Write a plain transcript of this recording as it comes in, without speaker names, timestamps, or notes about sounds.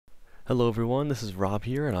Hello everyone, this is Rob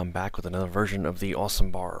here, and I'm back with another version of the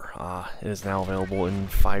Awesome Bar. It is now available in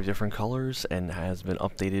 5 different colors and has been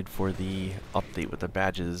updated for the update with the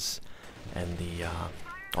badges and the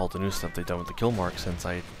all the new stuff they've done with the kill mark since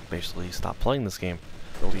I basically stopped playing this game.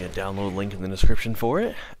 There'll be a download link in the description for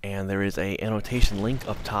it, and there is a annotation link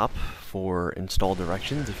up top for install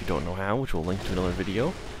directions if you don't know how, which will link to another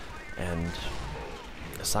video. And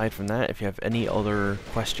aside from that, if you have any other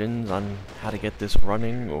questions on how to get this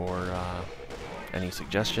running or any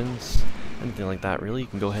suggestions, anything like that really, you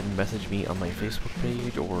can go ahead and message me on my Facebook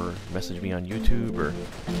page or message me on YouTube or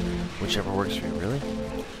whichever works for you really.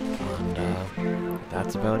 And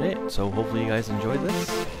that's about it. So hopefully you guys enjoyed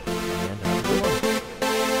this.